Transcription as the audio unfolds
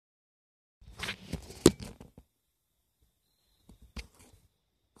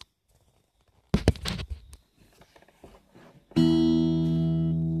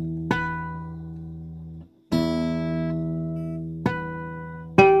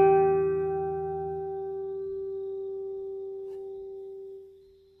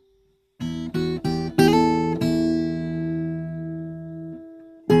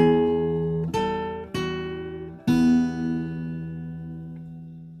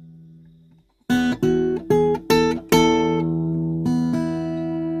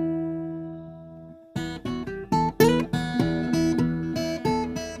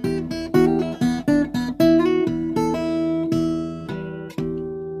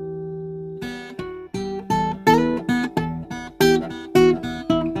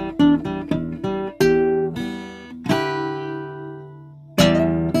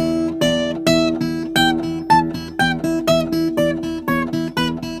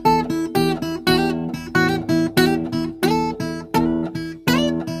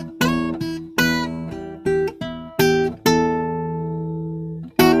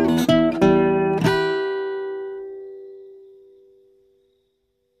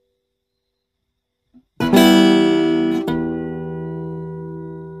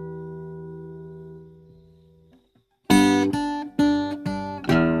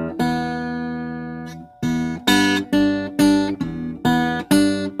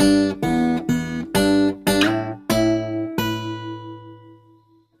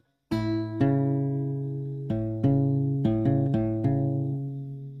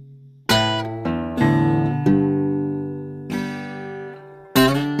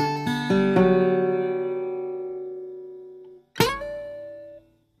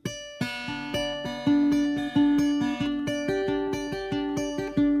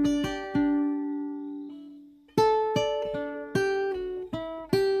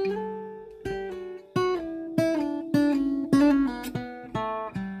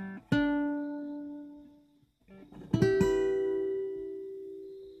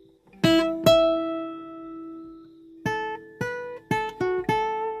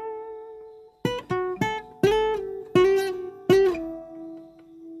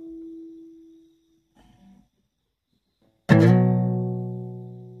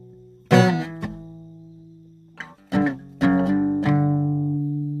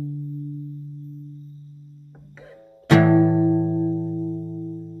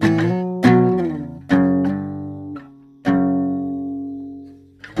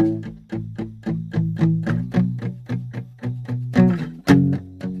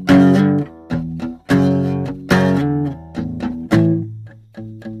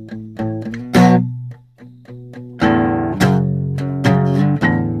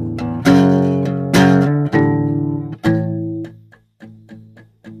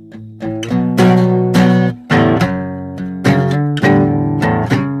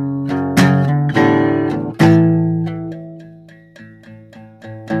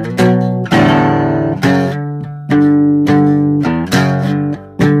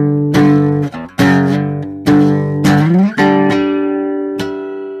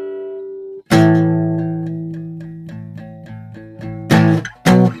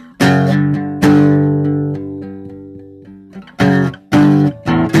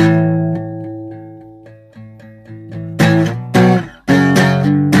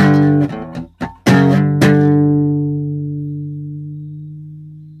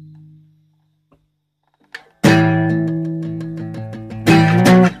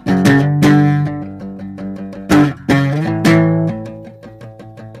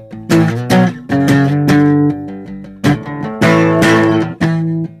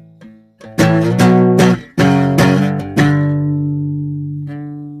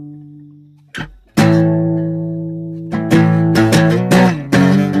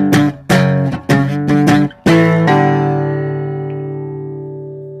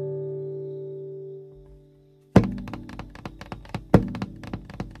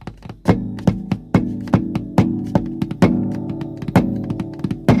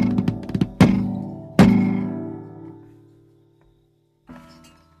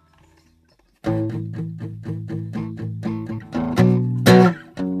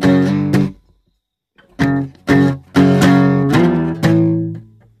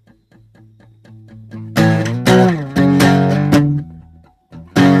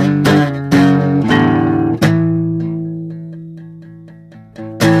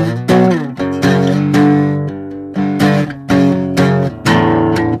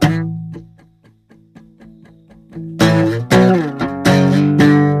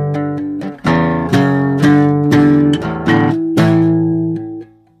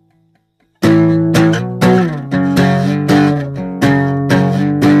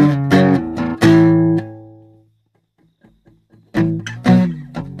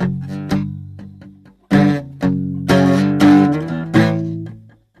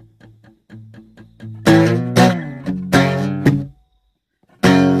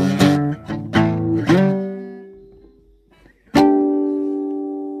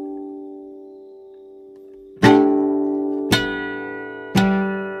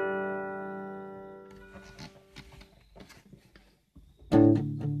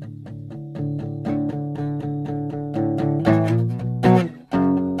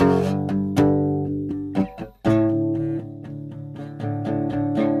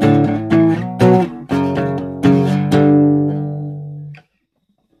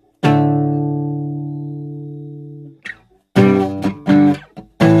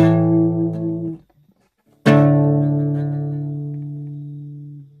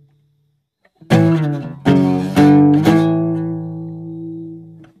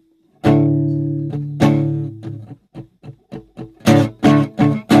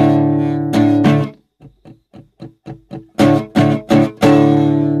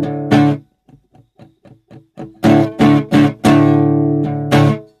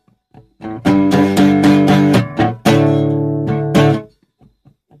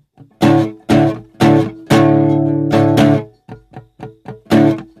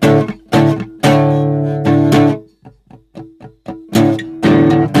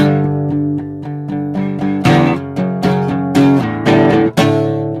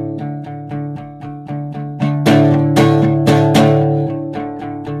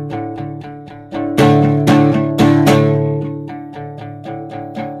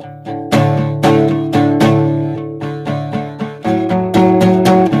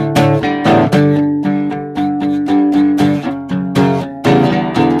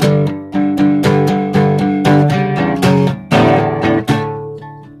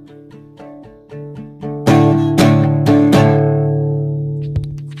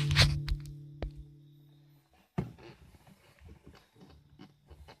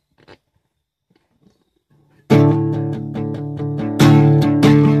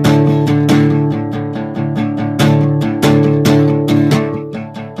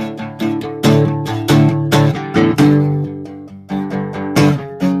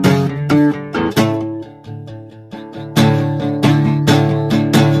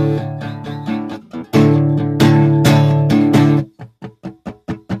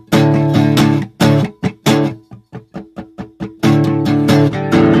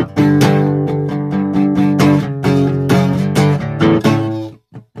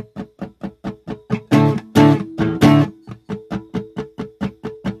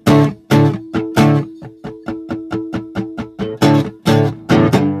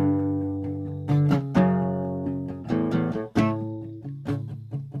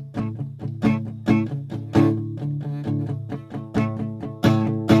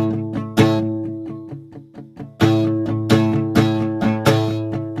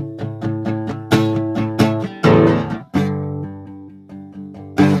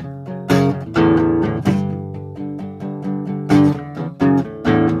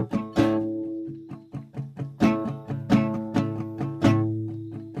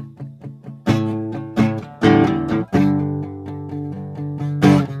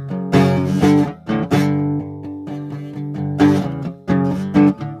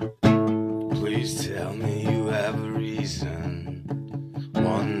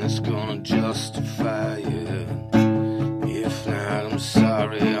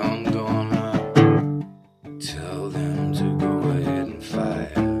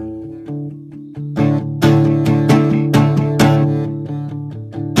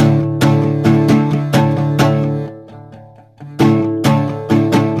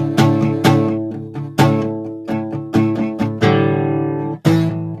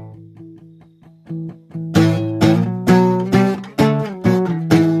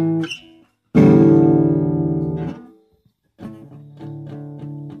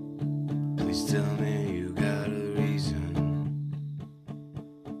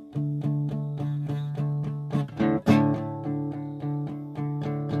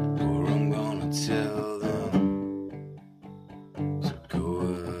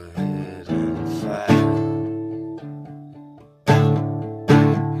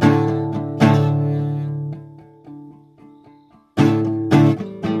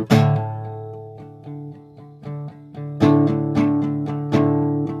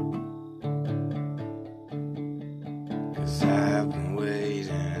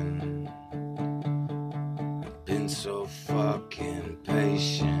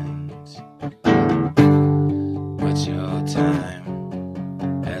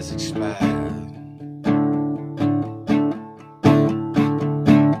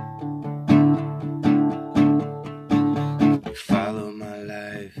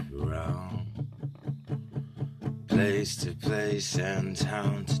place to place and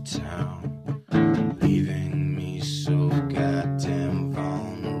town to town, leaving me so goddamn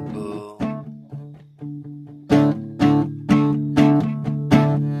vulnerable.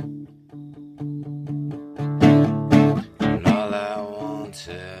 And all I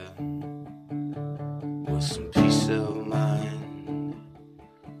wanted was some peace of mind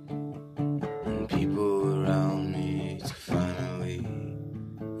and people around me to finally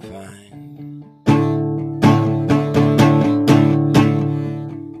find.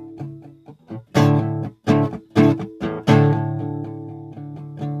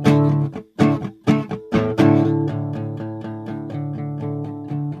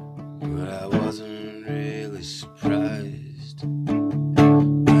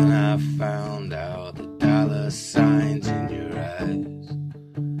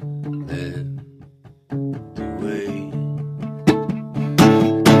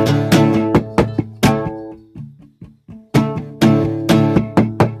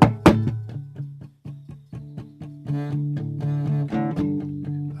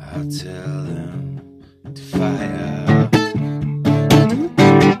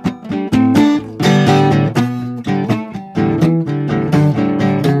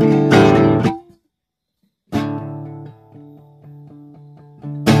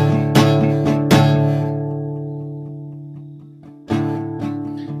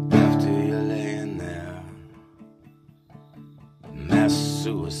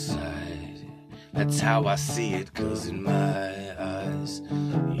 suicide. That's how I see it, 'cause in my eyes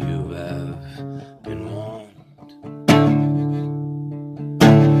you have been warned.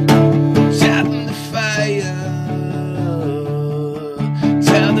 Tell them the fire,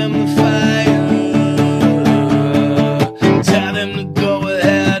 tell them the fire, tell them to go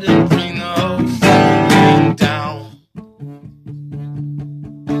ahead and bring the whole fucking thing down.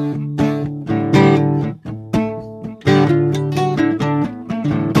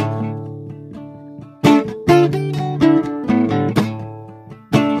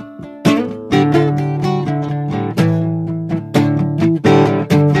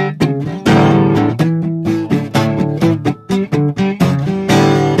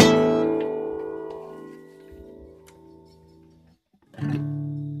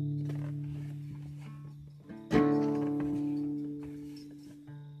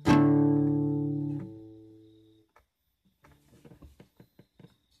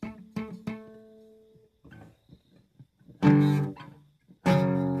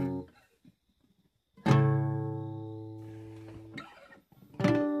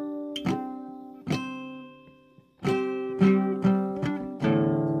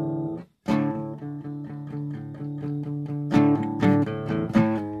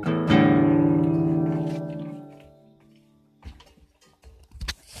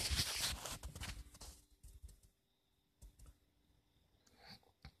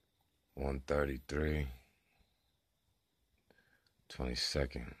 $133,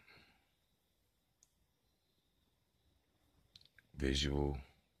 22nd. Visual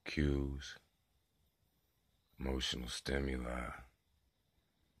cues, emotional stimuli,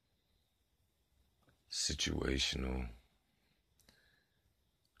 situational,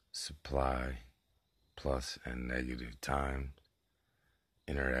 supply, plus and negative time,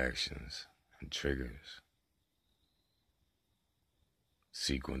 interactions, and triggers.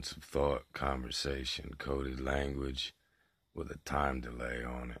 Sequence of thought, conversation, coded language with a time delay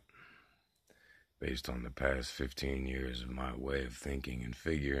on it. Based on the past 15 years of my way of thinking and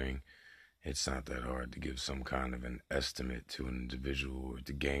figuring, it's not that hard to give some kind of an estimate to an individual or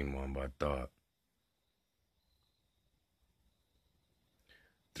to gain one by thought.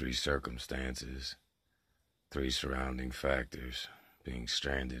 3 circumstances, 3 surrounding factors being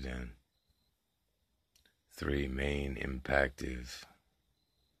stranded in. 3 main impactive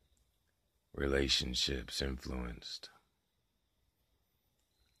relationships influenced.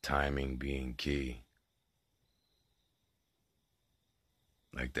 Timing being key.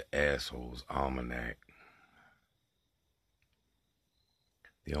 Like the asshole's almanac.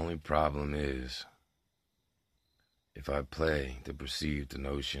 The only problem is, if I play the perceived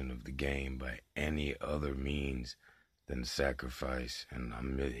notion of the game by any other means than sacrifice and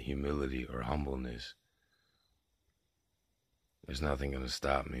humility or humbleness, there's nothing going to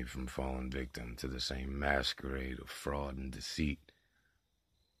stop me from falling victim to the same masquerade of fraud and deceit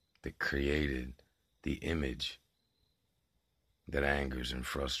that created the image that angers and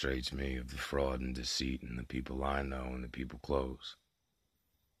frustrates me of the fraud and deceit in the people I know and the people close.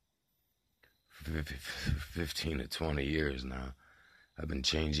 For 15 to 20 years now, I've been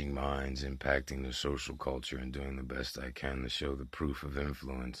changing minds, impacting the social culture, and doing the best I can to show the proof of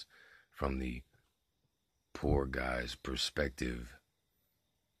influence from the poor guy's perspective.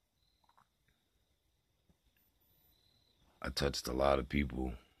 I touched a lot of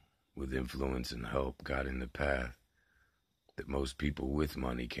people with influence and help, got in the path that most people with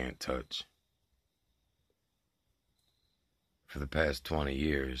money can't touch. For the past 20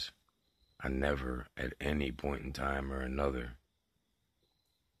 years, I never, at any point in time or another,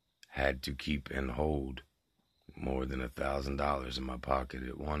 had to keep and hold more than $1,000 in my pocket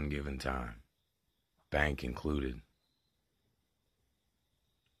at one given time, bank included.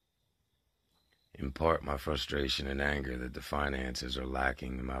 In part, my frustration and anger that the finances are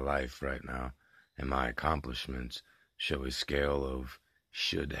lacking in my life right now, and my accomplishments show a scale of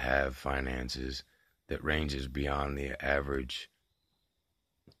should-have finances that ranges beyond the average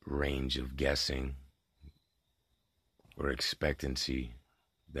range of guessing or expectancy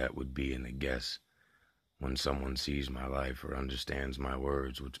that would be in a guess when someone sees my life or understands my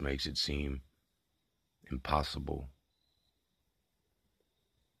words, which makes it seem impossible.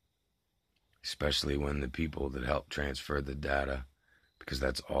 Especially when the people that help transfer the data, because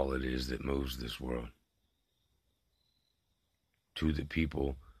that's all it is that moves this world, to the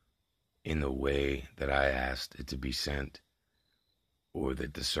people in the way that I asked it to be sent, or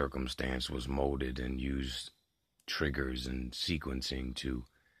that the circumstance was molded and used triggers and sequencing to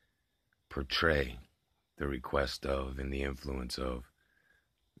portray the request of and the influence of,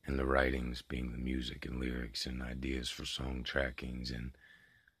 and the writings being the music and lyrics and ideas for song trackings and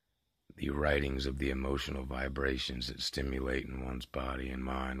the writings of the emotional vibrations that stimulate in one's body and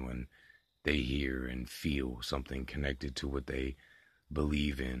mind when they hear and feel something connected to what they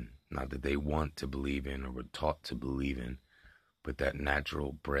believe in. Not that they want to believe in or were taught to believe in, but that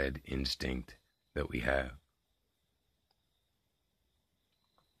natural bred instinct that we have.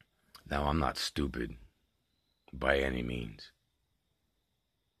 Now, I'm not stupid by any means.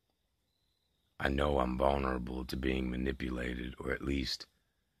 I know I'm vulnerable to being manipulated, or at least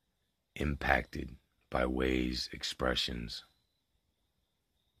impacted by ways, expressions.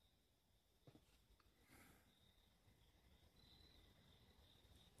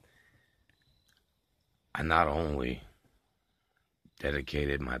 I not only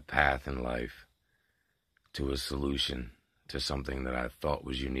dedicated my path in life to a solution to something that I thought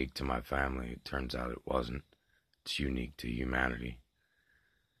was unique to my family. It turns out it wasn't. It's unique to humanity.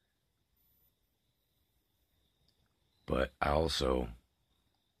 But I also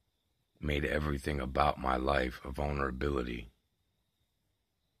made everything about my life a vulnerability.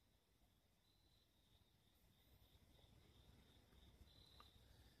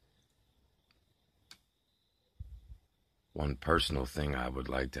 One personal thing I would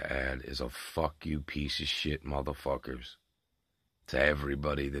like to add is a fuck you piece of shit motherfuckers to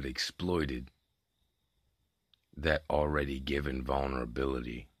everybody that exploited that already given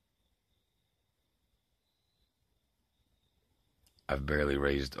vulnerability. I've barely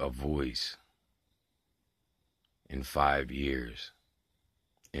raised a voice in 5 years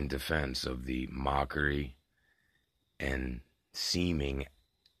in defense of the mockery and seeming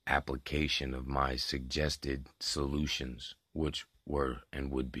application of my suggested solutions, which were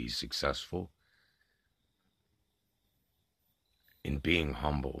and would be successful, in being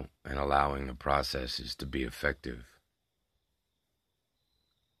humble and allowing the processes to be effective.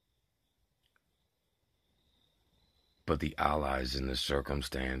 But the allies in this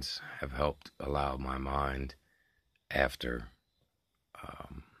circumstance have helped allow my mind, after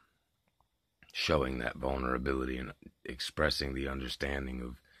showing that vulnerability and expressing the understanding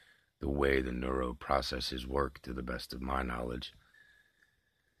of the way the neuro processes work to the best of my knowledge,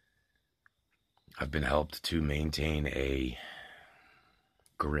 I've been helped to maintain a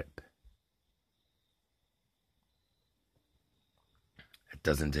grip. It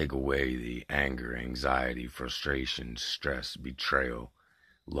doesn't take away the anger, anxiety, frustration, stress, betrayal,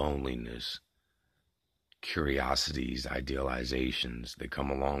 loneliness, curiosities, idealizations that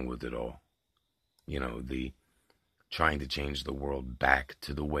come along with it all. You know, the trying to change the world back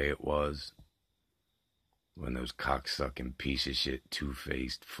to the way it was when those cocksucking piece of shit,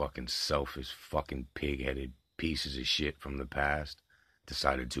 two-faced, fucking selfish, fucking pig-headed pieces of shit from the past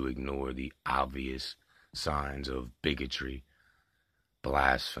decided to ignore the obvious signs of bigotry,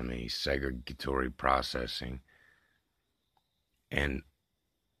 blasphemy, segregatory processing, and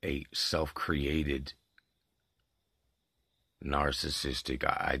a self-created narcissistic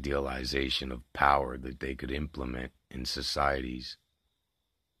idealization of power that they could implement in societies.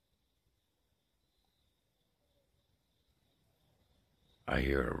 I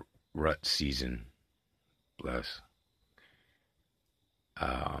hear a rut season, bless,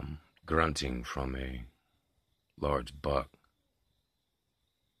 grunting from a large buck.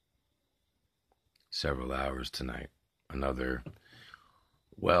 Several hours tonight. Another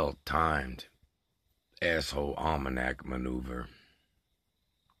well-timed asshole almanac maneuver.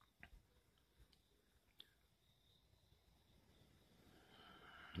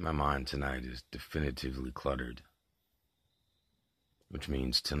 My mind tonight is definitively cluttered, which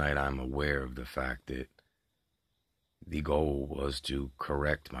means tonight I'm aware of the fact that the goal was to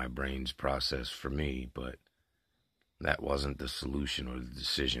correct my brain's process for me, but that wasn't the solution or the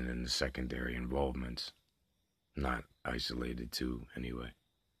decision in the secondary involvements. Not isolated to, anyway.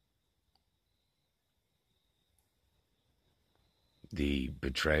 The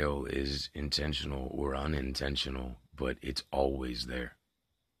betrayal is intentional or unintentional, but it's always there.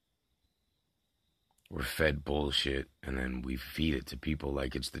 We're fed bullshit, and then we feed it to people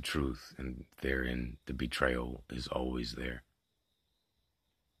like it's the truth, and therein the betrayal is always there.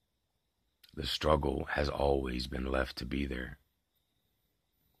 The struggle has always been left to be there,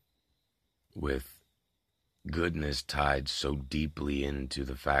 with goodness tied so deeply into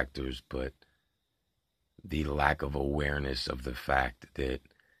the factors, but the lack of awareness of the fact that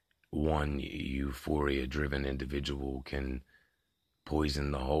one euphoria-driven individual can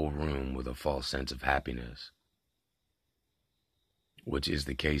poison the whole room with a false sense of happiness, which is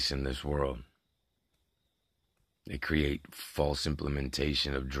the case in this world. They create false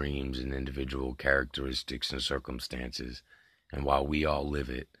implementation of dreams and individual characteristics and circumstances, and while we all live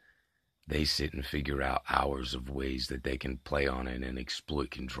it, they sit and figure out hours of ways that they can play on it and exploit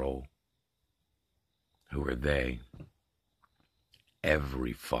control. Who are they?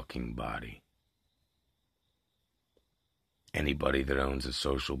 Every fucking body. Anybody that owns a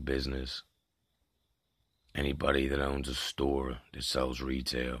social business. Anybody that owns a store that sells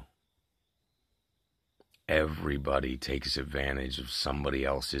retail. Everybody takes advantage of somebody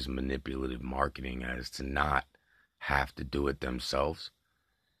else's manipulative marketing as to not have to do it themselves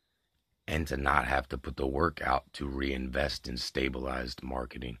and to not have to put the work out to reinvest in stabilized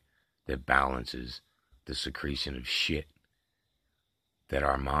marketing that balances the secretion of shit that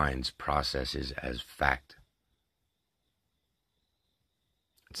our minds processes as fact.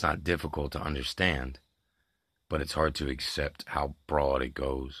 It's not difficult to understand, but it's hard to accept how broad it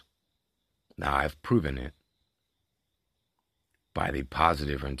goes. Now, I've proven it by the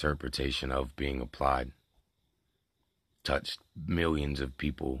positive interpretation of being applied. Touched millions of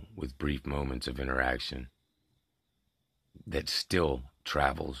people with brief moments of interaction that still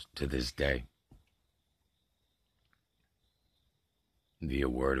travels to this day. Via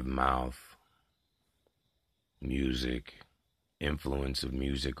word of mouth, music, influence of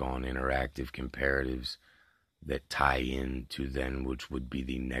music on interactive comparatives that tie in to then which would be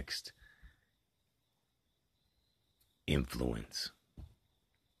the next influence.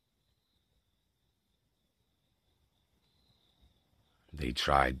 They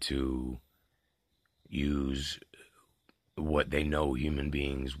tried to use what they know human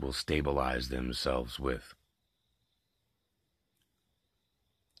beings will stabilize themselves with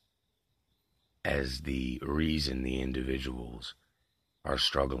as the reason the individuals are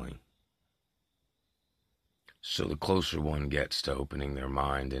struggling. So the closer one gets to opening their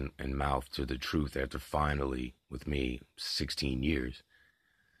mind and mouth to the truth after finally, with me, 16 years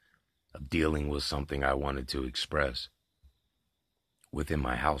of dealing with something I wanted to express within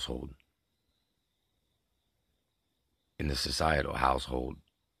my household. In the societal household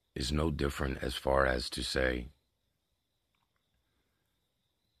is no different as far as to say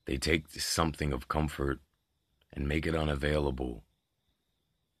they take something of comfort and make it unavailable.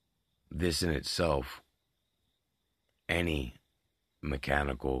 This in itself, any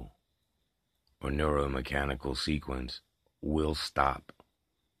mechanical or neuromechanical sequence will stop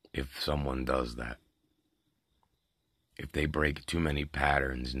if someone does that. If they break too many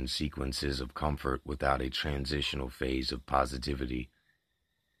patterns and sequences of comfort without a transitional phase of positivity,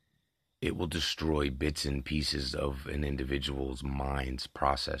 it will destroy bits and pieces of an individual's mind's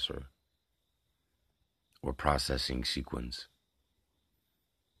processor or processing sequence.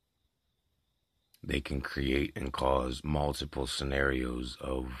 They can create and cause multiple scenarios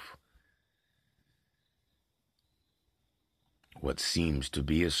of what seems to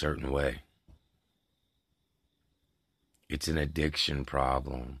be a certain way. It's an addiction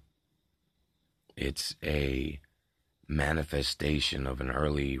problem. It's a manifestation of an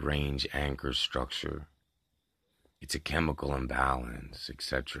early range anchor structure. It's a chemical imbalance,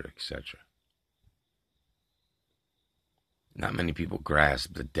 etc., etc. Not many people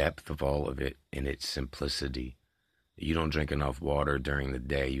grasp the depth of all of it in its simplicity. You don't drink enough water during the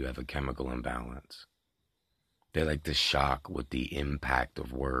day, you have a chemical imbalance. They like to shock with the impact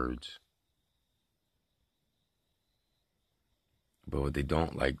of words. But what they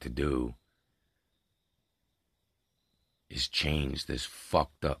don't like to do is change this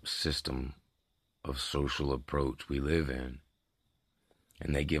fucked up system of social approach we live in.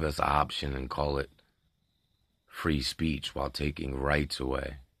 And they give us an option and call it free speech while taking rights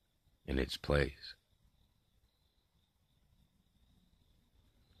away in its place.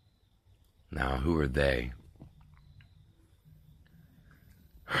 Now, who are they?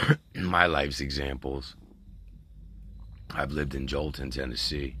 In my life's examples, I've lived in Jolton,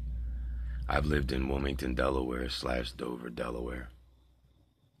 Tennessee. I've lived in Wilmington, Delaware / Dover, Delaware.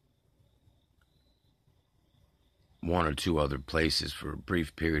 One or two other places for a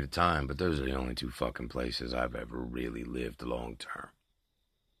brief period of time, but those are the only two fucking places I've ever really lived long term.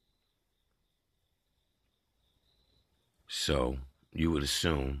 So, you would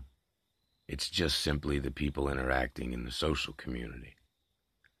assume it's just simply the people interacting in the social community.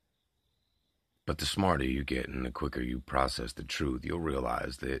 But the smarter you get and the quicker you process the truth, you'll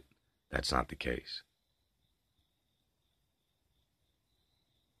realize that that's not the case.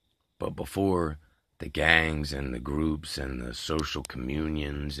 But before the gangs and the groups and the social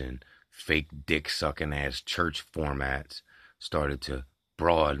communions and fake dick-sucking ass church formats started to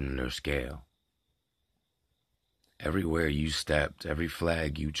broaden their scale, everywhere you stepped, every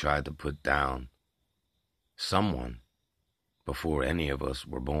flag you tried to put down, someone before any of us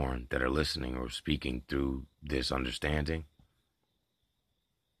were born that are listening or speaking through this understanding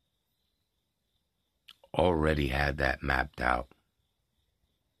already had that mapped out.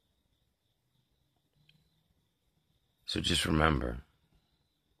 So just remember,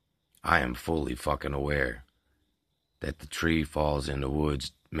 I am fully fucking aware that the tree falls in the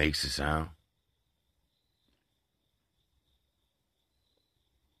woods makes a sound.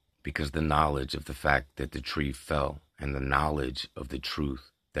 Because the knowledge of the fact that the tree fell and the knowledge of the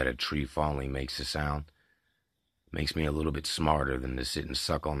truth that a tree falling makes a sound makes me a little bit smarter than to sit and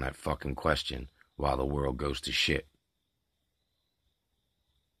suck on that fucking question while the world goes to shit.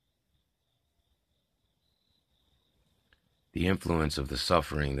 The influence of the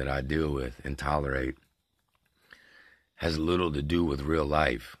suffering that I deal with and tolerate has little to do with real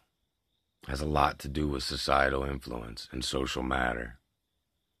life, has a lot to do with societal influence and social matter.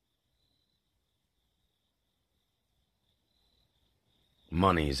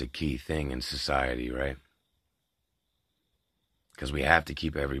 Money is a key thing in society, right? Because we have to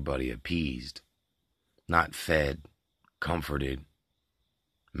keep everybody appeased, not fed, comforted,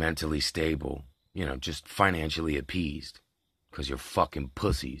 mentally stable, just financially appeased. Because you're fucking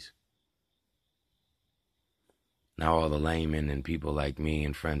pussies. Now all the laymen and people like me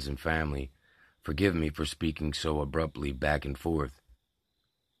and friends and family, forgive me for speaking so abruptly back and forth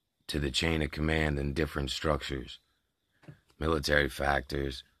to the chain of command and different structures, military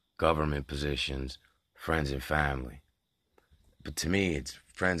factors, government positions, friends and family. But to me, it's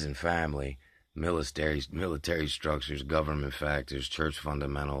friends and family, military structures, government factors, church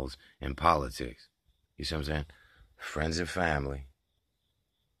fundamentals, and politics. You see what I'm saying? Friends and family,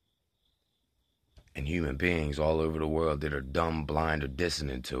 and human beings all over the world that are dumb, blind, or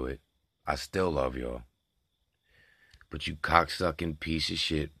dissonant to it. I still love y'all. But you cocksucking piece of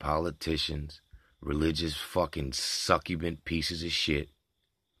shit politicians, religious fucking succubant pieces of shit,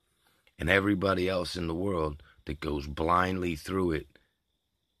 and everybody else in the world that goes blindly through it,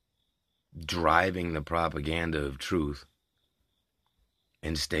 driving the propaganda of truth,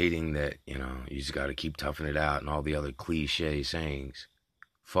 and stating that, you just got to keep toughing it out and all the other cliche sayings.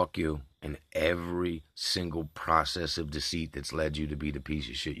 Fuck you and every single process of deceit that's led you to be the piece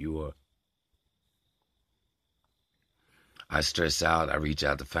of shit you are. I stress out, I reach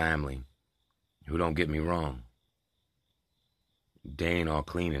out to family, who, don't get me wrong, they ain't all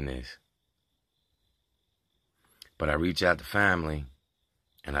clean in this. But I reach out to family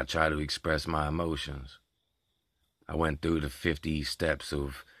and I try to express my emotions. I went through the 50 steps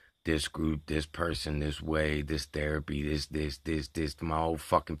of this group, this person, this way, this therapy, this, my whole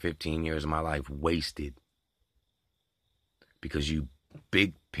fucking 15 years of my life wasted. Because you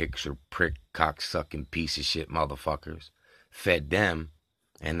big picture prick cocksucking piece of shit motherfuckers fed them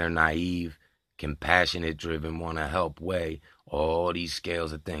and their naive, compassionate, driven, want to help way all these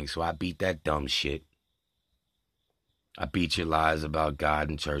scales of things. So I beat that dumb shit. I beat your lies about God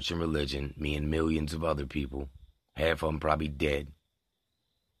and church and religion, me and millions of other people. Half of them probably dead.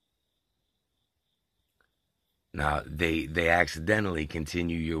 Now, they accidentally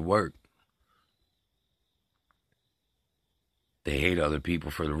continue your work. They hate other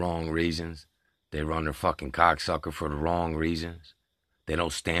people for the wrong reasons. They run their fucking cocksucker for the wrong reasons. They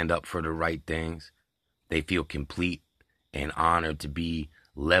don't stand up for the right things. They feel complete and honored to be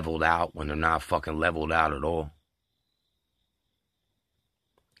leveled out when they're not fucking leveled out at all.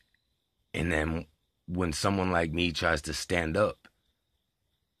 And then when someone like me tries to stand up,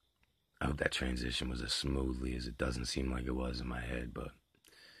 I hope that transition was as smoothly as it doesn't seem like it was in my head, but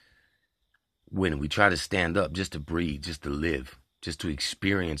when we try to stand up just to breathe, just to live, just to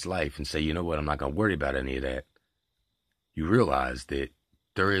experience life and say, you know what, I'm not going to worry about any of that, you realize that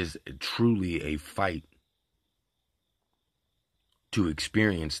there is truly a fight to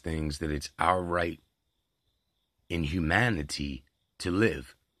experience things that it's our right in humanity to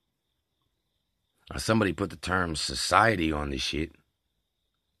live. Now, somebody put the term society on this shit,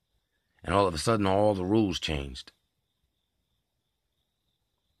 and all of a sudden all the rules changed.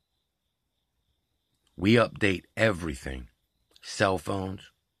 We update everything. Cell phones,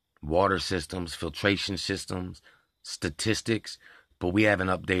 water systems, filtration systems, statistics, but we haven't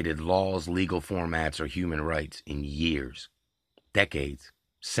updated laws, legal formats, or human rights in years, decades,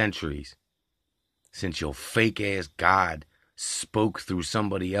 centuries, since your fake-ass God spoke through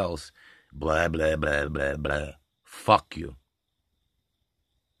somebody else, blah, blah, blah, blah, blah. Fuck you.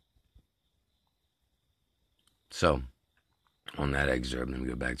 So, on that excerpt, let me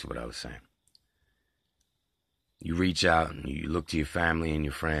go back to what I was saying. You reach out and you look to your family and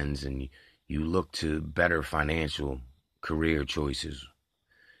your friends and you look to better financial career choices.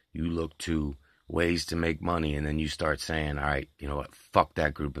 You look to ways to make money, and then you start saying, all right, you know what, fuck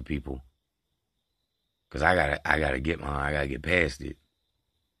that group of people. Because I gotta get past it.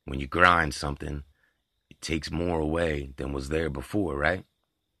 When you grind something, it takes more away than was there before, right?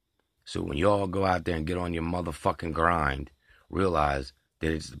 So when y'all go out there and get on your motherfucking grind, realize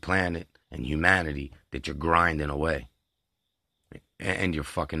that it's the planet and humanity that you're grinding away. And your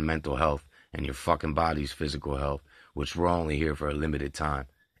fucking mental health and your fucking body's physical health, which we're only here for a limited time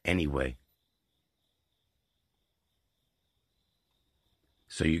anyway.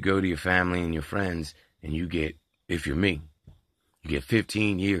 So you go to your family and your friends and you get, if you're me, you get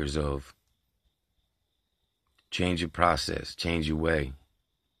 15 years of change your process, change your way.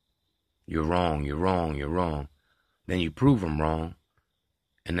 You're wrong, you're wrong, you're wrong. Then you prove them wrong.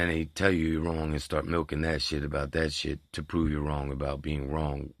 And then they tell you you're wrong and start milking that shit about that shit to prove you're wrong about being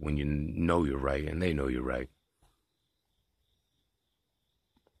wrong when you know you're right and they know you're right.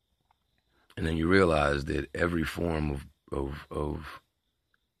 And then you realize that every form of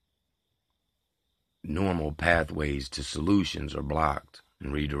normal pathways to solutions are blocked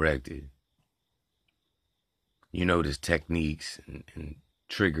and redirected. You notice techniques and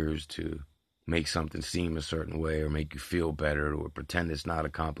triggers to make something seem a certain way or make you feel better or pretend it's not a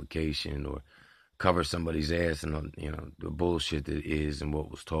complication or cover somebody's ass and the bullshit that is and what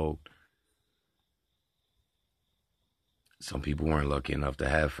was told. Some people weren't lucky enough to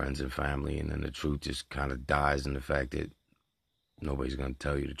have friends and family, and then the truth just kind of dies in the fact that nobody's going to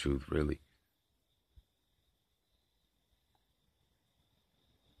tell you the truth, really.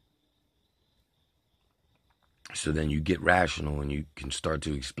 So then you get rational and you can start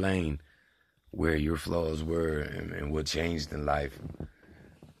to explain where your flaws were and what changed in life.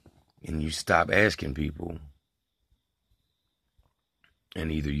 And you stop asking people. And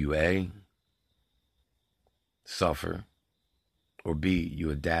either you A, suffer, or B,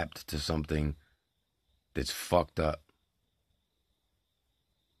 you adapt to something that's fucked up.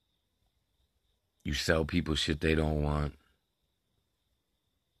 You sell people shit they don't want.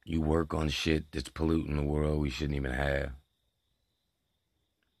 You work on shit that's polluting the world we shouldn't even have.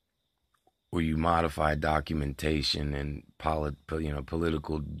 Or you modify documentation and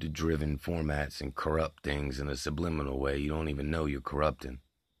political-driven formats and corrupt things in a subliminal way. You don't even know you're corrupting.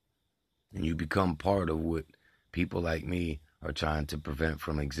 And you become part of what people like me are trying to prevent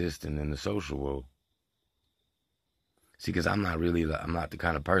from existing in the social world. See, because I'm not the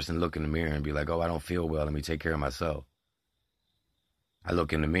kind of person look in the mirror and be like, oh, I don't feel well, let me take care of myself. I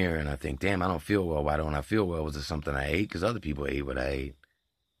look in the mirror and I think, damn, I don't feel well. Why don't I feel well? Was it something I ate? Because other people ate what I ate.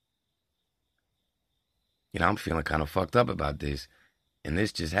 I'm feeling kind of fucked up about this. And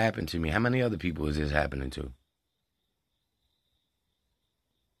this just happened to me. How many other people is this happening to?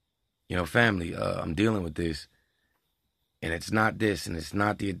 Family, I'm dealing with this. And it's not this, and it's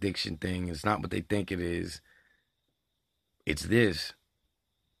not the addiction thing. It's not what they think it is. It's this.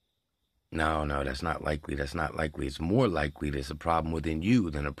 No, that's not likely. That's not likely. It's more likely there's a problem within you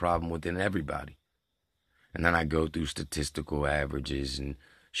than a problem within everybody. And then I go through statistical averages and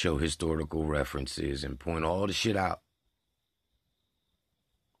show historical references and point all the shit out.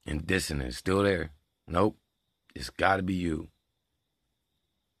 And dissonance still there. Nope. It's got to be you.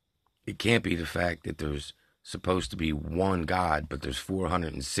 It can't be the fact that there's supposed to be one God, but there's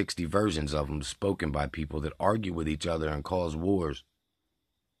 460 versions of them spoken by people that argue with each other and cause wars.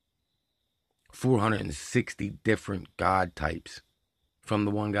 460 different God types from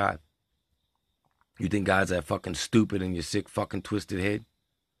the one God. You think God's that fucking stupid in your sick fucking twisted head?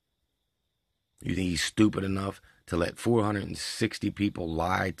 You think he's stupid enough to let 460 people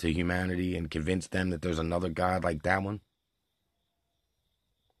lie to humanity and convince them that there's another God like that one?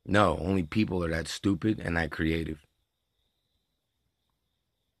 No, only people are that stupid and that creative.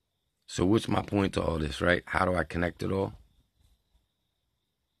 So what's my point to all this, right? How do I connect it all?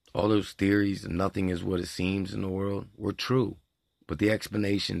 All those theories, nothing is what it seems in the world, were true. But the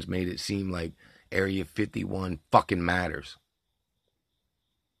explanations made it seem like Area 51 fucking matters.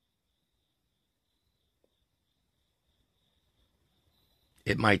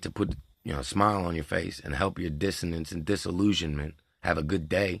 It might to put a smile on your face and help your dissonance and disillusionment have a good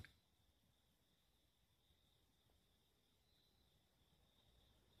day.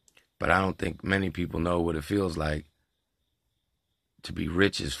 But I don't think many people know what it feels like to be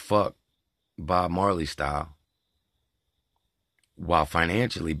rich as fuck, Bob Marley style, while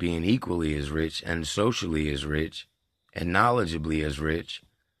financially being equally as rich and socially as rich and knowledgeably as rich,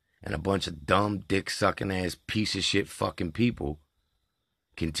 and a bunch of dumb, dick-sucking ass piece of shit fucking people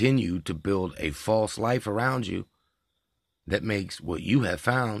continue to build a false life around you that makes what you have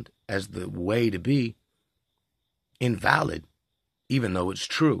found as the way to be invalid, even though it's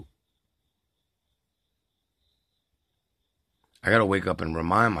true. I gotta wake up and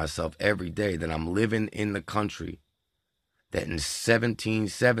remind myself every day that I'm living in the country that in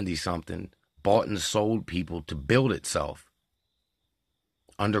 1770-something bought and sold people to build itself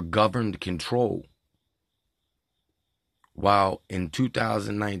under governed control. While in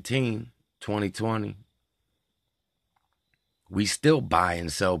 2019, 2020, we still buy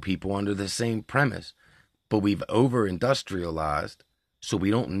and sell people under the same premise, but we've over-industrialized, so we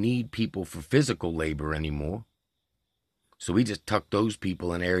don't need people for physical labor anymore. So we just tuck those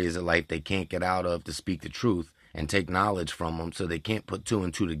people in areas of life they can't get out of to speak the truth and take knowledge from them so they can't put two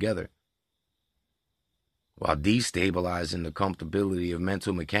and two together, while destabilizing the comfortability of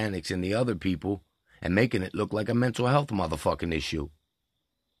mental mechanics in the other people and making it look like a mental health motherfucking issue.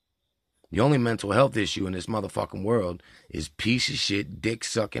 The only mental health issue in this motherfucking world is piece of shit,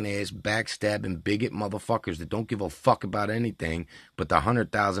 dick-sucking ass, backstabbing, bigot motherfuckers that don't give a fuck about anything but the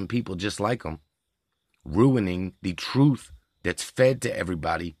 100,000 people just like them, ruining the truth that's fed to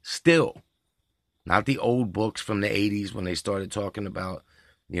everybody still. Not the old books from the 80s when they started talking about,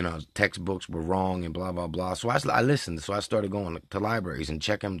 textbooks were wrong and blah, blah, blah. So I listened. So I started going to libraries and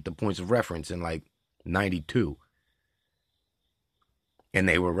checking the points of reference in like 92. And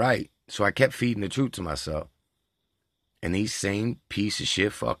they were right. So I kept feeding the truth to myself. And these same piece of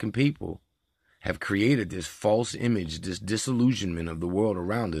shit fucking people have created this false image, this disillusionment of the world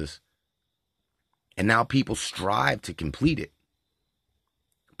around us. And now people strive to complete it.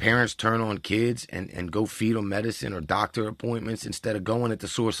 Parents turn on kids and go feed them medicine or doctor appointments instead of going at the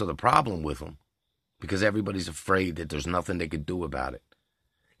source of the problem with them, because everybody's afraid that there's nothing they could do about it.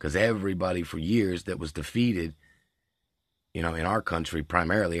 Because everybody for years that was defeated, in our country,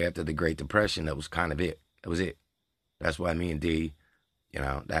 primarily after the Great Depression, that was kind of it. That was it. That's why me and D,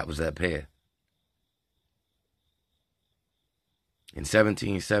 that was that pair. In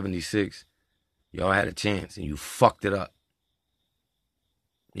 1776, y'all had a chance and you fucked it up.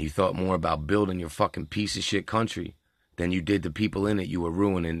 You thought more about building your fucking piece of shit country than you did the people in it you were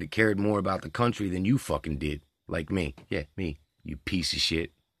ruining, that cared more about the country than you fucking did. Like me. Yeah, me. You piece of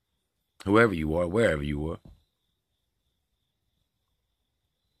shit. Whoever you are, wherever you are.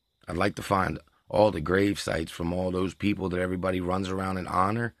 I'd like to find all the grave sites from all those people that everybody runs around and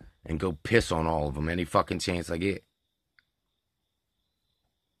honor and go piss on all of them any fucking chance I get.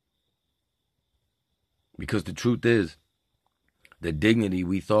 Because the truth is, the dignity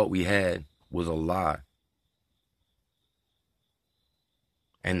we thought we had was a lie.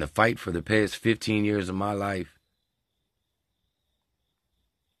 And the fight for the past 15 years of my life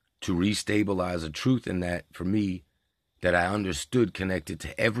to restabilize a truth in that, for me, that I understood connected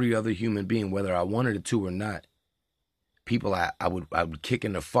to every other human being, whether I wanted it to or not. People I would kick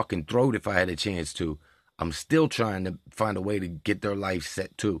in the fucking throat if I had a chance to. I'm still trying to find a way to get their life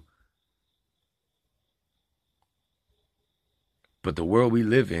set too. But the world we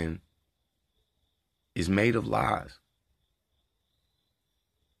live in is made of lies.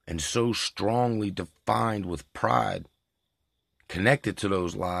 And so strongly defined with pride, connected to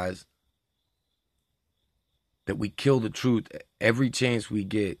those lies, that we kill the truth every chance we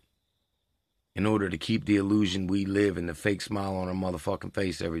get in order to keep the illusion we live and the fake smile on our motherfucking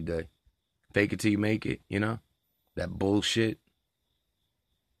face every day. Fake it till you make it, That bullshit.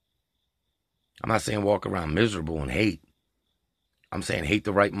 I'm not saying walk around miserable and hate. I'm saying hate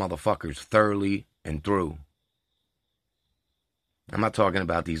the right motherfuckers thoroughly and through. I'm not talking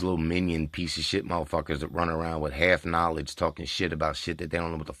about these little minion piece of shit motherfuckers that run around with half knowledge talking shit about shit that they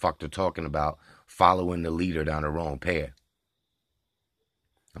don't know what the fuck they're talking about, following the leader down the wrong path.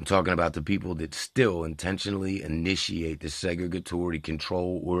 I'm talking about the people that still intentionally initiate the segregatory,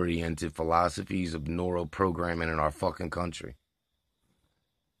 control-oriented philosophies of neural programming in our fucking country.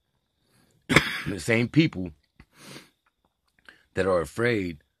 The same people that are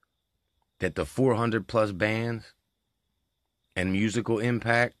afraid that the 400 plus bands and musical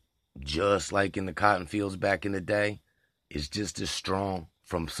impact, just like in the cotton fields back in the day, is just as strong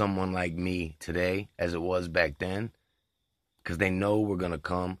from someone like me today as it was back then, because they know we're going to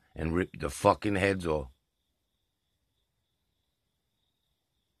come and rip the fucking heads off.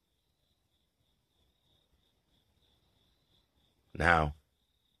 Now,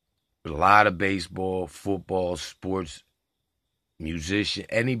 a lot of baseball, football, sports, musician,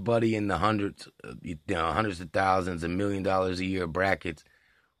 anybody in the hundreds of thousands, $1 million a year brackets,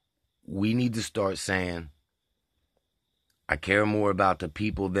 we need to start saying, I care more about the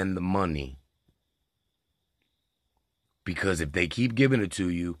people than the money. Because if they keep giving it to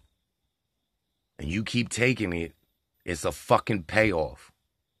you and you keep taking it, it's a fucking payoff.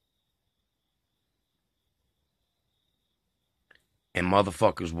 And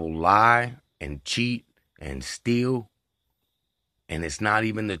motherfuckers will lie and cheat and steal. And it's not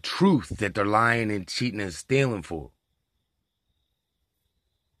even the truth that they're lying and cheating and stealing for.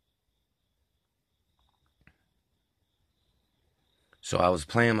 So I was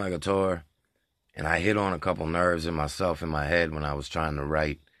playing my guitar, and I hit on a couple nerves in myself in my head when I was trying to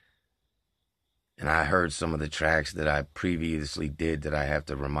write. And I heard some of the tracks that I previously did that I have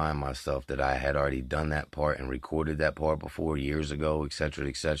to remind myself that I had already done that part and recorded that part before years ago, et cetera,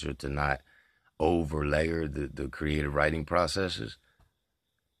 to not overlayer the creative writing processes.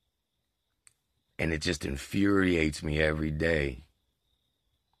 And it just infuriates me every day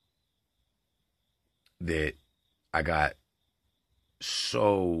that I got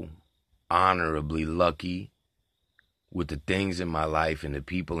so honorably lucky with the things in my life and the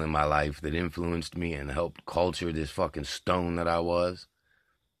people in my life that influenced me and helped culture this fucking stone that I was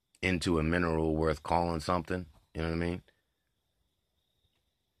into a mineral worth calling something. You know what I mean?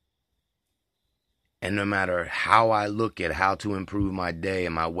 And no matter how I look at how to improve my day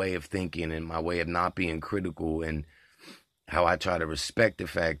and my way of thinking and my way of not being critical and how I try to respect the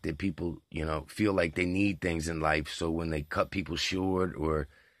fact that people, you know, feel like they need things in life. So when they cut people short or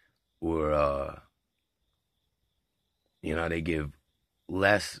you know, they give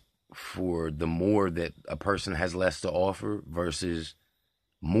less for the more that a person has less to offer versus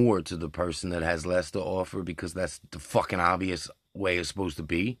more to the person that has less to offer because that's the fucking obvious way it's supposed to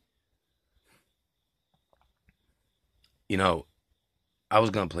be. You know, I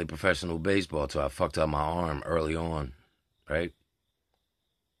was going to play professional baseball till I fucked up my arm early on, right?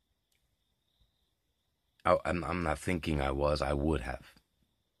 I'm not thinking I would have.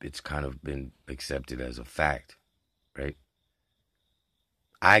 It's kind of been accepted as a fact, right?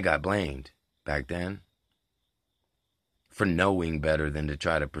 I got blamed back then for knowing better than to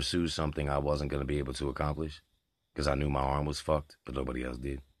try to pursue something I wasn't going to be able to accomplish because I knew my arm was fucked, but nobody else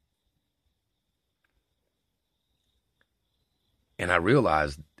did. And I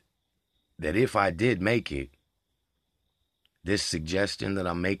realized that if I did make it, this suggestion that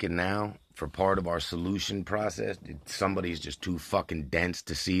I'm making now for part of our solution process, that somebody's just too fucking dense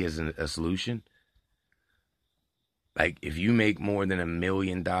to see as a solution. Like, if you make more than $1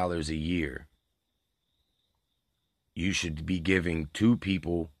 million a year, you should be giving two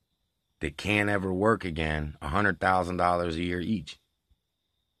people that can't ever work again $100,000 a year each.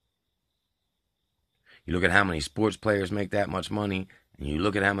 You look at how many sports players make that much money, and you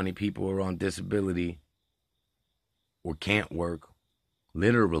look at how many people are on disability or can't work,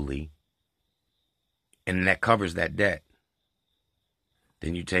 literally, and that covers that debt.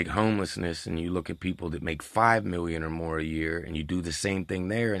 Then you take homelessness and you look at people that make $5 million or more a year, and you do the same thing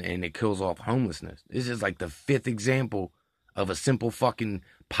there, and it kills off homelessness. This is like the 5th example of a simple fucking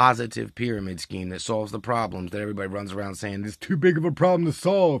positive pyramid scheme that solves the problems that everybody runs around saying it's too big of a problem to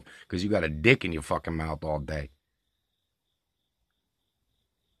solve because you got a dick in your fucking mouth all day.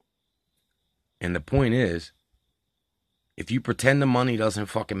 And the point is, if you pretend the money doesn't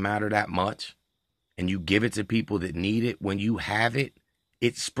fucking matter that much and you give it to people that need it, when you have it,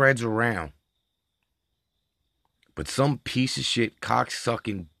 it spreads around. But some piece of shit,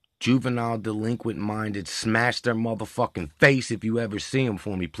 cocksucking, juvenile, delinquent-minded, smash their motherfucking face if you ever see them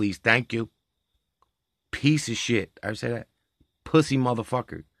for me, please. Thank you. Piece of shit. I say that? Pussy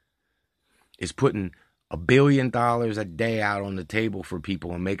motherfucker is putting $1 billion a day out on the table for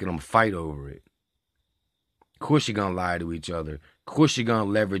people and making them fight over it. Of course you're going to lie to each other. Of course you're going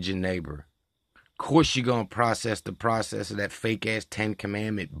to leverage your neighbor. Of course you're going to process the process of that fake-ass 10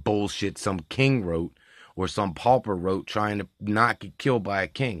 Commandment bullshit some king wrote or some pauper wrote trying to not get killed by a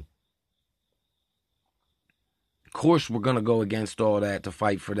king. Of course we're going to go against all that to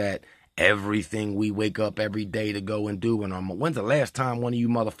fight for that. Everything we wake up every day to go and do. And when's the last time one of you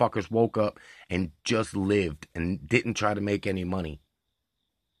motherfuckers woke up and just lived and didn't try to make any money?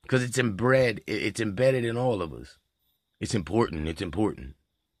 Because it's embedded in all of us. It's important. It's important.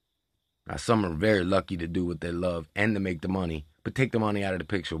 Now, some are very lucky to do what they love and to make the money, but take the money out of the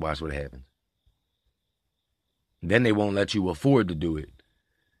picture, watch what happens. Then they won't let you afford to do it.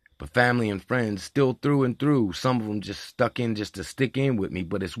 But family and friends, still through and through, some of them just stuck in just to stick in with me,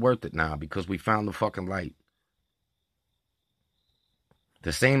 but it's worth it now because we found the fucking light.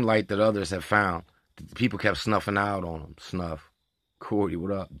 The same light that others have found, that people kept snuffing out on them. Snuff. Cordy,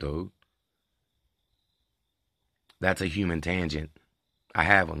 what up, dude? That's a human tangent. I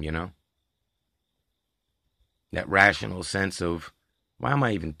have them, you know? That rational sense of, why am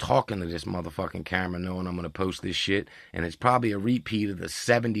I even talking to this motherfucking camera knowing I'm going to post this shit? And it's probably a repeat of the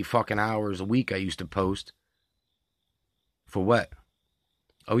 70 fucking hours a week I used to post. For what?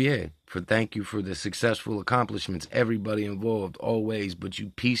 Oh yeah, for thank you for the successful accomplishments. Everybody involved, always. But you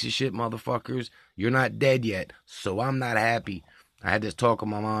piece of shit motherfuckers, you're not dead yet. So I'm not happy. I had this talk with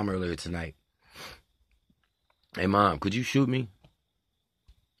my mom earlier tonight. Hey mom, could you shoot me?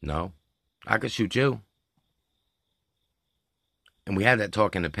 No. I could shoot you. And we had that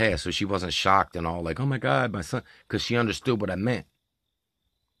talk in the past, so she wasn't shocked and all like, oh my God, my son, because she understood what I meant.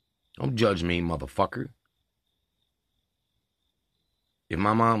 Don't judge me, motherfucker. If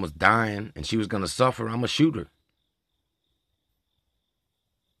my mom was dying and she was going to suffer, I'm going to shoot her.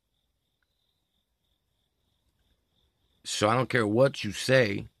 So I don't care what you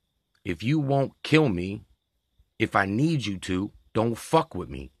say. If you won't kill me, if I need you to, don't fuck with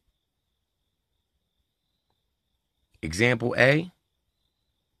me. Example A,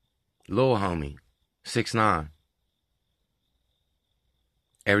 little homie, 6'9".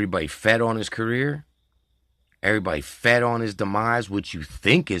 Everybody fed on his career. Everybody fed on his demise, which you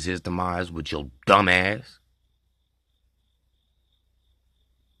think is his demise, with your dumb ass.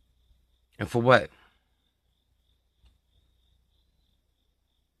 And for what?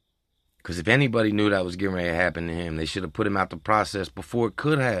 Because if anybody knew that was getting ready to happen to him, they should have put him out the process before it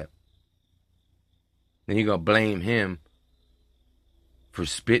could have. Then you're going to blame him for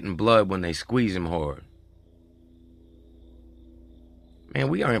spitting blood when they squeeze him hard. Man,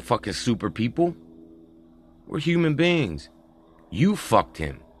 we aren't fucking super people. We're human beings. You fucked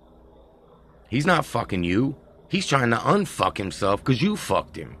him. He's not fucking you. He's trying to unfuck himself because you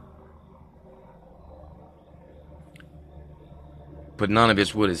fucked him. But none of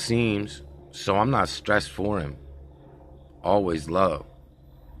it's what it seems, so I'm not stressed for him. Always love.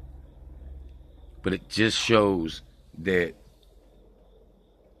 But it just shows that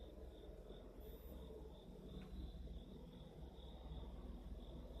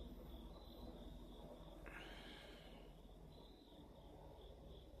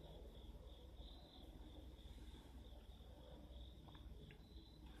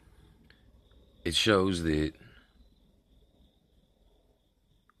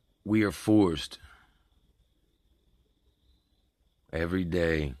we are forced every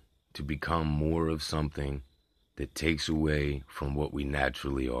day to become more of something that takes away from what we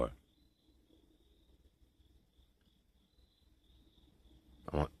naturally are.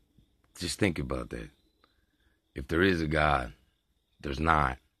 Just think about that. If there is a God, there's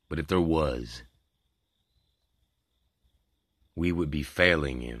not. But if there was, we would be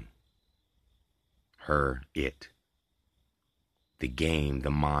failing him. Her, it. The game,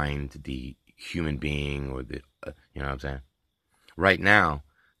 the mind, the human being, or the, you know what I'm saying? Right now,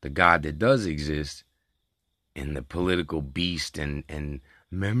 the God that does exist, and the political beast and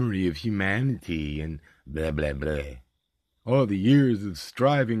memory of humanity and blah, blah, blah. All the years of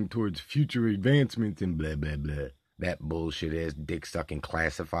striving towards future advancement and blah, blah, blah. That bullshit ass dick-sucking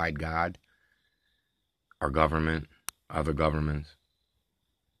classified God. Our government, other governments.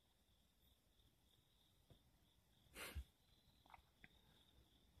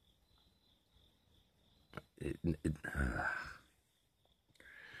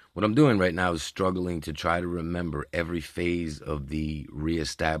 What I'm doing right now is struggling to try to remember every phase of the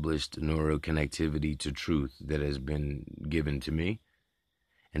reestablished neuroconnectivity to truth that has been given to me,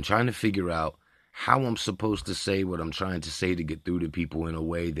 and trying to figure out how I'm supposed to say what I'm trying to say to get through to people in a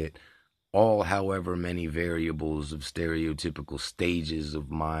way that all however many variables of stereotypical stages of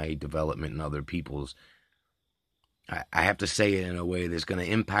my development and other people's, I have to say it in a way that's going to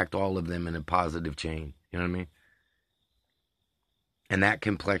impact all of them in a positive chain. You know what I mean? And that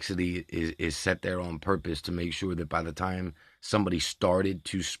complexity is set there on purpose to make sure that by the time somebody started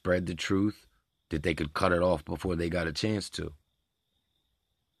to spread the truth, that they could cut it off before they got a chance to.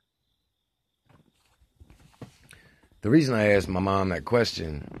 The reason I asked my mom that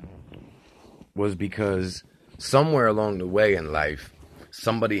question was because somewhere along the way in life,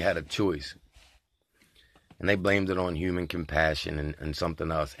 somebody had a choice. And they blamed it on human compassion and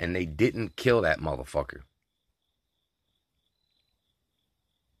something else. And they didn't kill that motherfucker.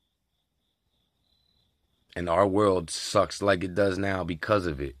 And our world sucks like it does now because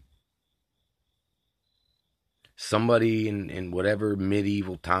of it. Somebody in whatever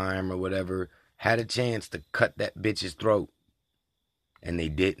medieval time or whatever had a chance to cut that bitch's throat. And they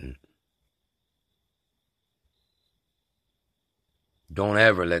didn't. Don't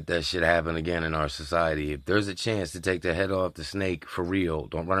ever let that shit happen again in our society. If there's a chance to take the head off the snake, for real,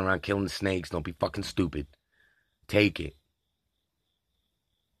 don't run around killing the snakes. Don't be fucking stupid. Take it.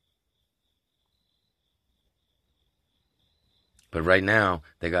 But right now,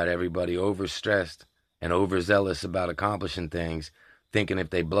 they got everybody overstressed and overzealous about accomplishing things, thinking if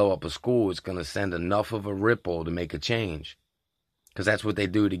they blow up a school, it's going to send enough of a ripple to make a change. Because that's what they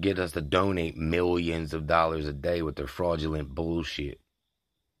do to get us to donate millions of dollars a day with their fraudulent bullshit.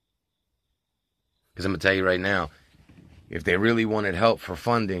 Because I'm going to tell you right now, if they really wanted help for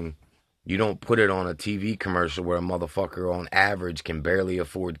funding, you don't put it on a TV commercial where a motherfucker on average can barely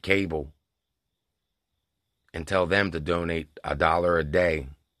afford cable. and tell them to donate $1 a day.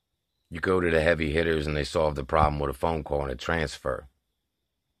 You go to the heavy hitters and they solve the problem with a phone call and a transfer.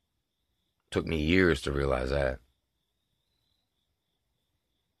 Took me years to realize that.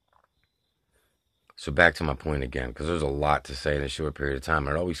 So back to my point again, because there's a lot to say in a short period of time.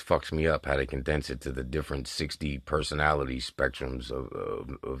 And it always fucks me up how they condense it to the different 60 personality spectrums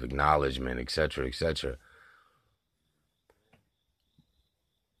of acknowledgement, etc., etc.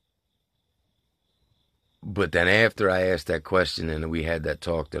 But then after I asked that question and we had that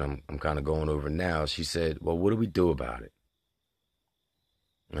talk that I'm kind of going over now, she said, well, what do we do about it?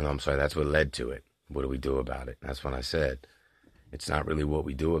 And I'm sorry, that's what led to it. What do we do about it? That's when I said, it's not really what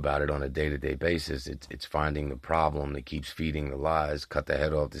we do about it on a day-to-day basis. It's finding the problem that keeps feeding the lies, cut the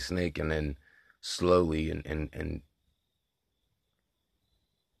head off the snake, and then slowly and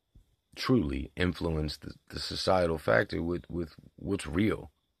truly influence the societal factor with what's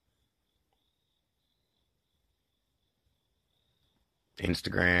real.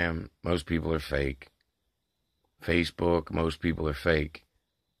 Instagram, most people are fake. Facebook, most people are fake.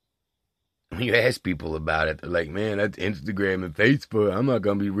 When you ask people about it, they're like, man, that's Instagram and Facebook. I'm not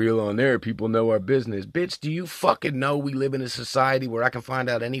going to be real on there. People know our business. Bitch, do you fucking know we live in a society where I can find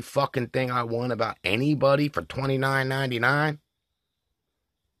out any fucking thing I want about anybody for $29.99?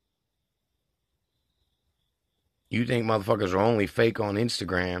 You think motherfuckers are only fake on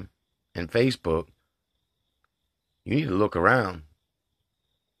Instagram and Facebook? You need to look around.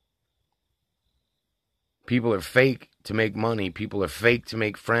 People are fake to make money. People are fake to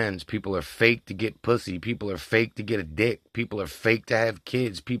make friends. People are fake to get pussy. People are fake to get a dick. People are fake to have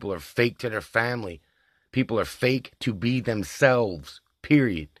kids. People are fake to their family. People are fake to be themselves,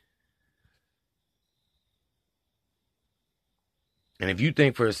 period. And if you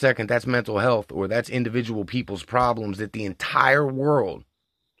think for a second that's mental health or that's individual people's problems, that the entire world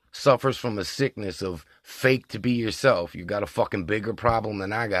suffers from a sickness of fake to be yourself, you got a fucking bigger problem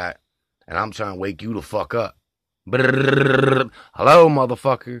than I got. And I'm trying to wake you the fuck up. Brrr, hello,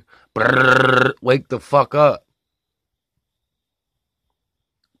 motherfucker. Brrr, wake the fuck up.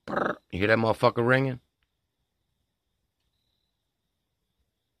 Brrr, you hear that motherfucker ringing?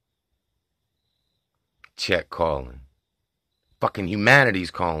 Check calling. Fucking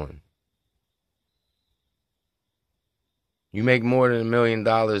humanity's calling. You make more than $1 million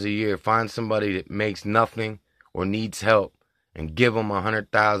a year. Find somebody that makes nothing or needs help and give them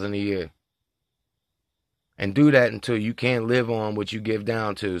 $100,000 a year. And do that until you can't live on what you give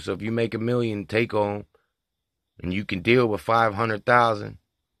down to. So if you make $1 million take home and you can deal with $500,000,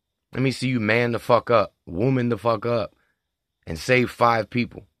 let me see you man the fuck up, woman the fuck up, and save 5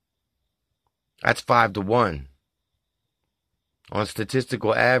 people. That's 5 to 1. On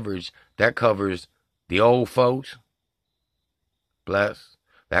statistical average, that covers the old folks. Bless.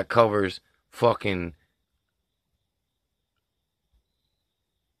 That covers fucking,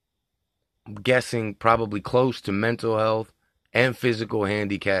 I'm guessing, probably close to mental health and physical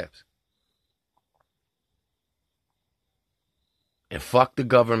handicaps. And fuck the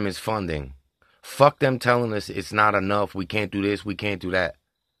government's funding. Fuck them telling us it's not enough, we can't do this, we can't do that.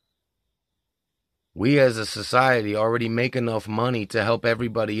 We as a society already make enough money to help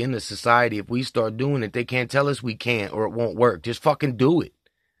everybody in the society. If we start doing it, they can't tell us we can't or it won't work. Just fucking do it.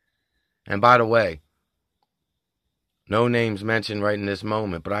 And by the way, no names mentioned right in this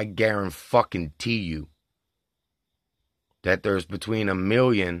moment, but I guarantee you that there's between $1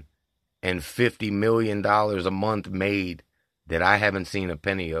 million and $50 million a month made that I haven't seen a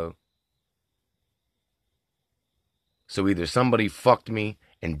penny of. So either somebody fucked me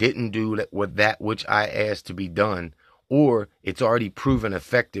and didn't do that which I asked to be done, or it's already proven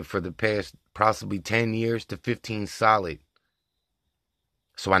effective for the past possibly 10 years to 15 solid.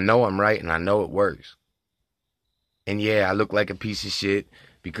 So I know I'm right and I know it works. And yeah, I look like a piece of shit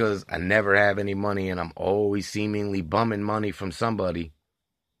because I never have any money and I'm always seemingly bumming money from somebody.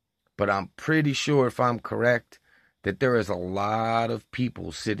 But I'm pretty sure, if I'm correct, that there is a lot of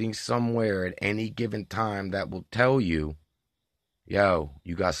people sitting somewhere at any given time that will tell you, yo,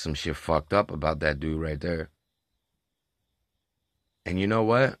 you got some shit fucked up about that dude right there. And you know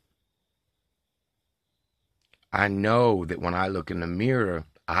what? I know that when I look in the mirror,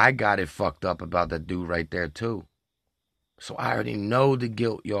 I got it fucked up about that dude right there too. So I already know the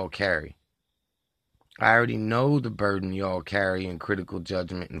guilt y'all carry. I already know the burden y'all carry in critical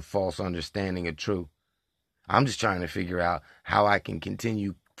judgment and false understanding of truth. I'm just trying to figure out how I can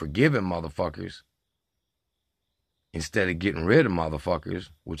continue forgiving motherfuckers instead of getting rid of motherfuckers,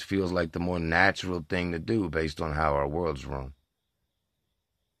 which feels like the more natural thing to do based on how our world's run.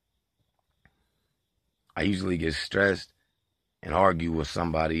 I usually get stressed and argue with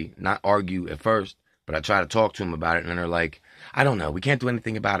somebody, not argue at first, but But I try to talk to them about it, and they're like, I don't know. We can't do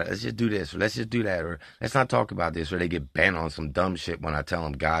anything about it. Let's just do this, or let's just do that, or let's not talk about this. Or they get bent on some dumb shit when I tell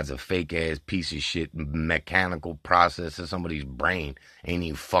them God's a fake-ass piece of shit mechanical process of somebody's brain. Ain't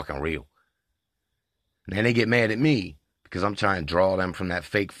even fucking real. And then they get mad at me because I'm trying to draw them from that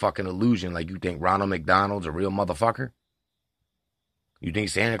fake fucking illusion. Like, you think Ronald McDonald's a real motherfucker? You think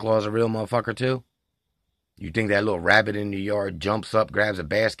Santa Claus a real motherfucker too? You think that little rabbit in the yard jumps up, grabs a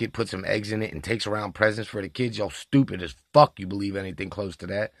basket, puts some eggs in it, and takes around presents for the kids? Y'all stupid as fuck you believe anything close to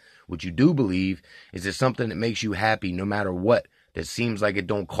that. What you do believe is there's something that makes you happy no matter what, that seems like it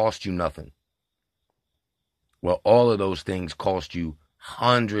don't cost you nothing. Well, all of those things cost you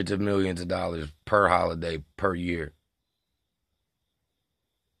hundreds of millions of dollars per holiday, per year.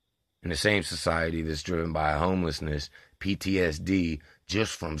 In the same society that's driven by homelessness, PTSD,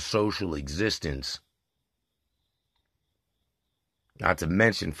 just from social existence. Not to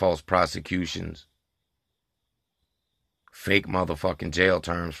mention false prosecutions. Fake motherfucking jail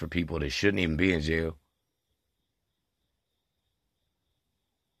terms for people that shouldn't even be in jail.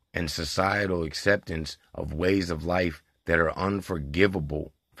 And societal acceptance of ways of life that are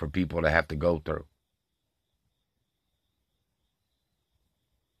unforgivable for people to have to go through.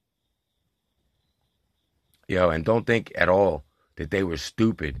 Yo, and don't think at all that they were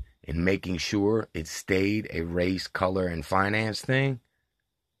stupid in making sure it stayed a race, color, and finance thing.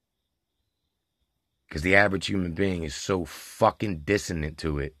 Because the average human being is so fucking dissonant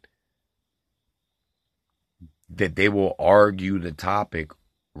to it that they will argue the topic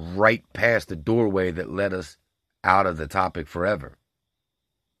right past the doorway that led us out of the topic forever.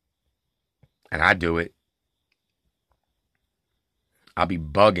 And I do it. I'll be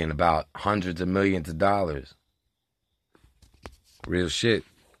bugging about hundreds of millions of dollars. Real shit.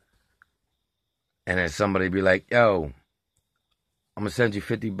 And then somebody be like, yo, I'm going to send you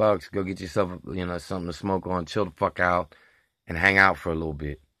 $50. Go get yourself, something to smoke on, chill the fuck out, and hang out for a little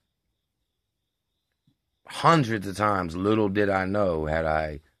bit. Hundreds of times, little did I know, had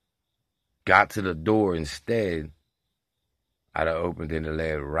I got to the door instead, I'd have opened it and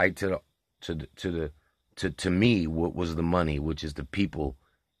led right to me what was the money, which is the people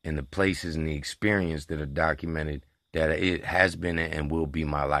and the places and the experience that are documented, that it has been and will be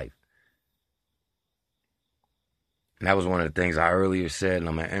my life. And that was one of the things I earlier said, and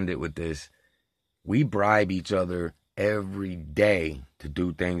I'm going to end it with this. We bribe each other every day to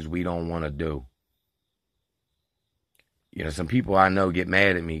do things we don't want to do. Some people I know get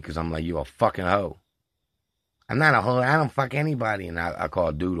mad at me because I'm like, you a fucking hoe. I'm not a hoe. I don't fuck anybody. And I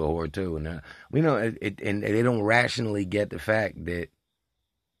call dude a whore too. And we know it, and they don't rationally get the fact that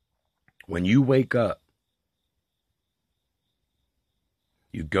when you wake up,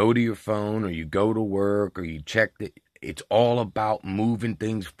 you go to your phone or you go to work or you check that. It's all about moving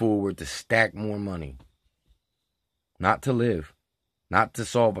things forward to stack more money. Not to live. Not to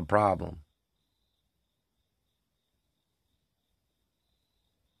solve a problem.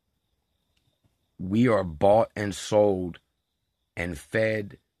 We are bought and sold and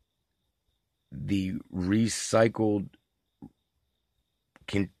fed the recycled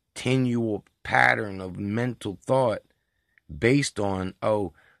continual pattern of mental thought based on,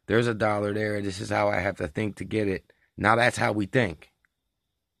 oh, there's $1 there. This is how I have to think to get it. Now that's how we think.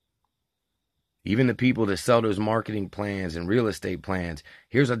 Even the people that sell those marketing plans and real estate plans,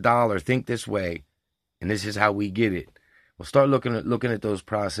 here's $1, think this way, and this is how we get it. Well, start looking at those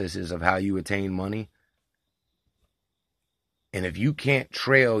processes of how you attain money. And if you can't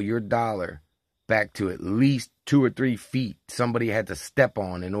trail your dollar back to at least 2 or 3 feet somebody had to step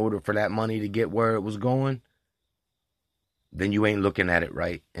on in order for that money to get where it was going, then you ain't looking at it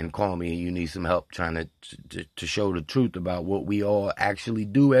right, and call me and you need some help trying to show the truth about what we all actually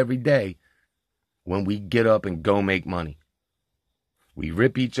do every day when we get up and go make money. We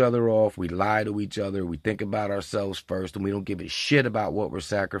rip each other off, we lie to each other, we think about ourselves first, and we don't give a shit about what we're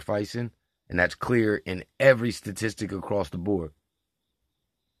sacrificing, and that's clear in every statistic across the board.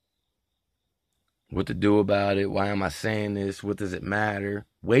 What to do about it? Why am I saying this? What does it matter?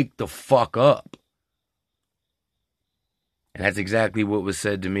 Wake the fuck up. And that's exactly what was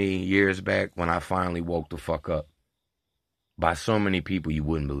said to me years back when I finally woke the fuck up. By so many people you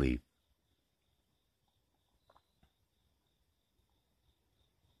wouldn't believe.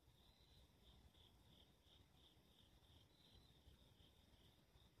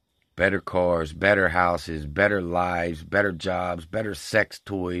 Better cars, better houses, better lives, better jobs, better sex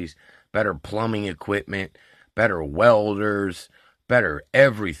toys, better plumbing equipment, better welders, better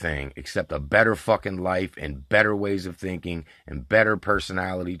everything except a better fucking life and better ways of thinking and better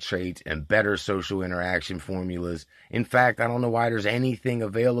personality traits and better social interaction formulas. In fact, I don't know why there's anything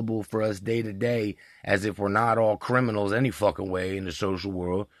available for us day to day, as if we're not all criminals any fucking way in the social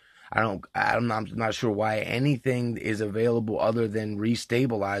world. I'm not sure why anything is available other than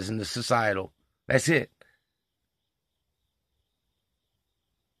restabilizing the societal. That's it.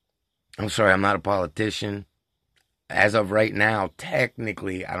 I'm sorry, I'm not a politician. As of right now,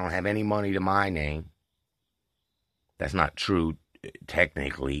 technically, I don't have any money to my name. That's not true,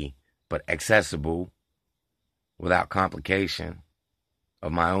 technically, but accessible without complication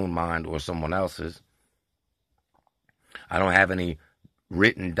of my own mind or someone else's. I don't have any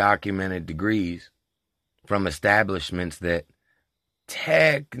written, documented degrees from establishments that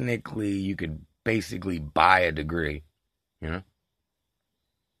technically you could basically buy a degree, you know?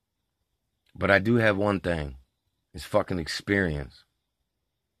 But I do have one thing. It's fucking experience.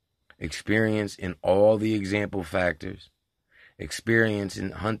 Experience in all the example factors. Experience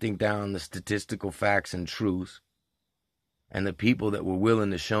in hunting down the statistical facts and truths. And the people that were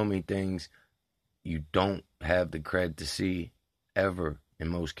willing to show me things you don't have the cred to see ever in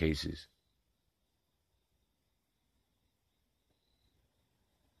most cases.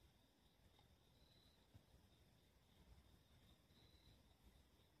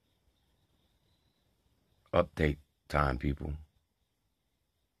 Update time, people.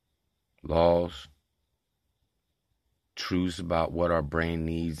 Laws, truths about what our brain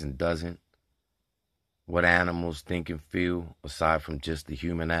needs and doesn't, what animals think and feel aside from just the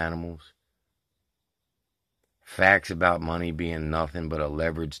human animals, facts about money being nothing but a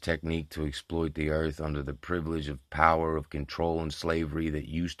leverage technique to exploit the earth under the privilege of power of control and slavery that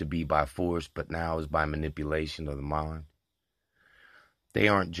used to be by force but now is by manipulation of the mind. They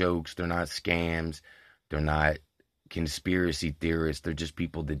aren't jokes, they're not scams, they're not conspiracy theorists. They're just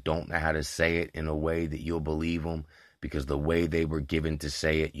people that don't know how to say it in a way that you'll believe them, because the way they were given to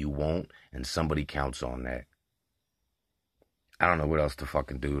say it, you won't, and somebody counts on that. I don't know what else to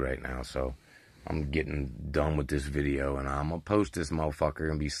fucking do right now, so I'm getting done with this video, and I'm gonna post this motherfucker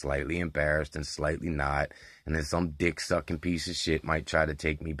and be slightly embarrassed and slightly not, and then some dick-sucking piece of shit might try to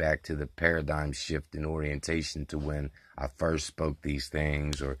take me back to the paradigm shift in orientation to when I first spoke these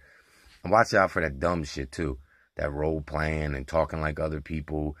things, or... And watch out for that dumb shit, too. That role-playing and talking like other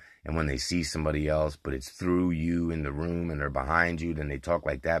people. And when they see somebody else, but it's through you in the room and they're behind you, then they talk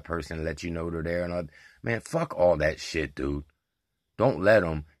like that person and let you know they're there. And all. Man, fuck all that shit, dude. Don't let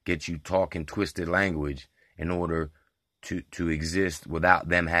them get you talking twisted language in order to exist without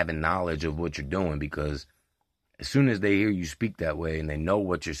them having knowledge of what you're doing. Because as soon as they hear you speak that way and they know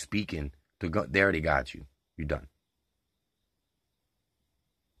what you're speaking, they already got you. You're done.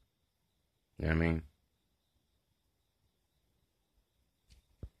 You know what I mean?